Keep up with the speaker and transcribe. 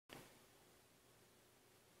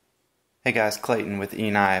Hey guys, Clayton with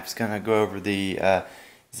eKnives. Gonna go over the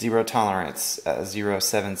zero tolerance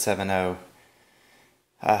 0770.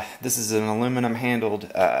 This is an aluminum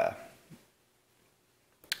handled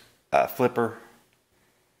flipper.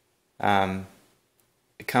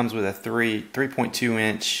 It comes with a 3.2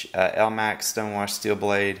 inch LMAX stonewash steel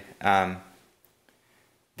blade. Like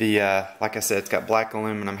I said, it's got black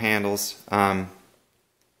aluminum handles,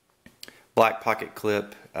 black pocket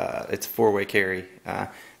clip. It's a 4-way carry.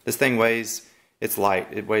 This thing weighs, it's light.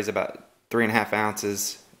 It weighs about 3.5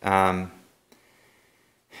 ounces.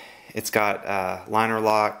 It's got liner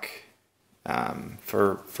lock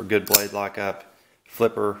for good blade lockup.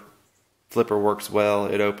 Flipper works well.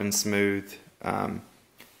 It opens smooth.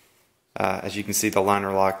 As you can see, the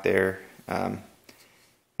liner lock there.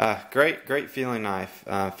 Great feeling knife.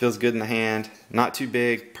 Feels good in the hand. Not too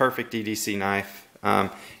big. Perfect EDC knife.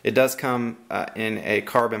 It does come in a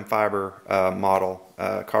carbon fiber model,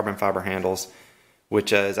 carbon fiber handles,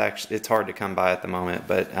 which is actually, it's hard to come by at the moment.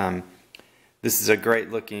 But this is a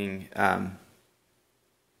great looking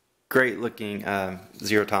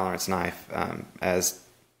zero tolerance knife, as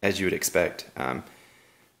you would expect.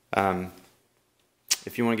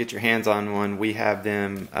 If you want to get your hands on one, we have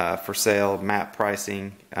them for sale, MAP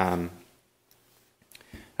pricing.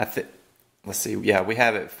 Let's see, yeah, we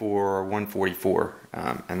have it for $144,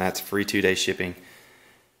 and that's free 2-day shipping.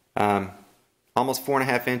 Almost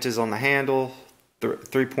 4.5 inches on the handle,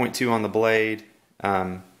 3.2 on the blade.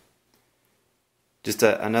 Just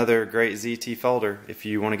another great ZT folder. If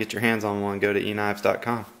you want to get your hands on one, go to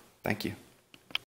eKnives.com. Thank you.